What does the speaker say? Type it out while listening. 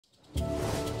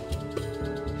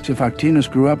Xiphactinus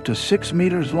grew up to 6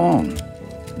 meters long.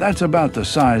 That's about the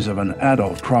size of an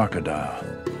adult crocodile,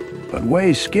 but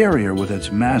way scarier with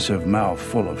its massive mouth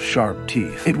full of sharp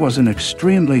teeth. It was an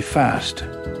extremely fast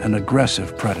and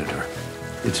aggressive predator.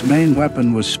 Its main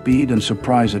weapon was speed and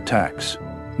surprise attacks,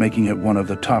 making it one of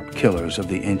the top killers of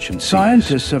the ancient seas.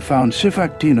 Scientists have found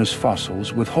Xiphactinus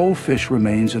fossils with whole fish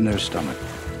remains in their stomach.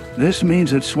 This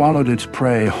means it swallowed its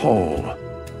prey whole,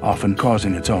 often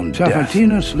causing its own death.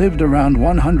 Xiphactinus lived around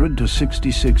 100 to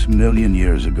 66 million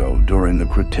years ago during the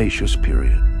Cretaceous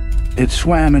period. It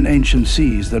swam in ancient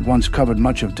seas that once covered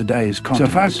much of today's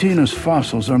continents. Xiphactinus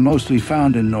fossils are mostly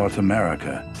found in North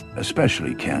America,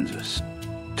 especially Kansas.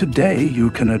 Today,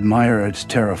 you can admire its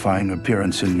terrifying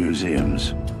appearance in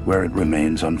museums, where it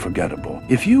remains unforgettable.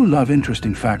 If you love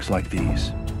interesting facts like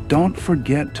these, don't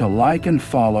forget to like and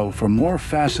follow for more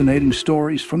fascinating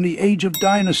stories from the age of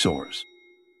dinosaurs.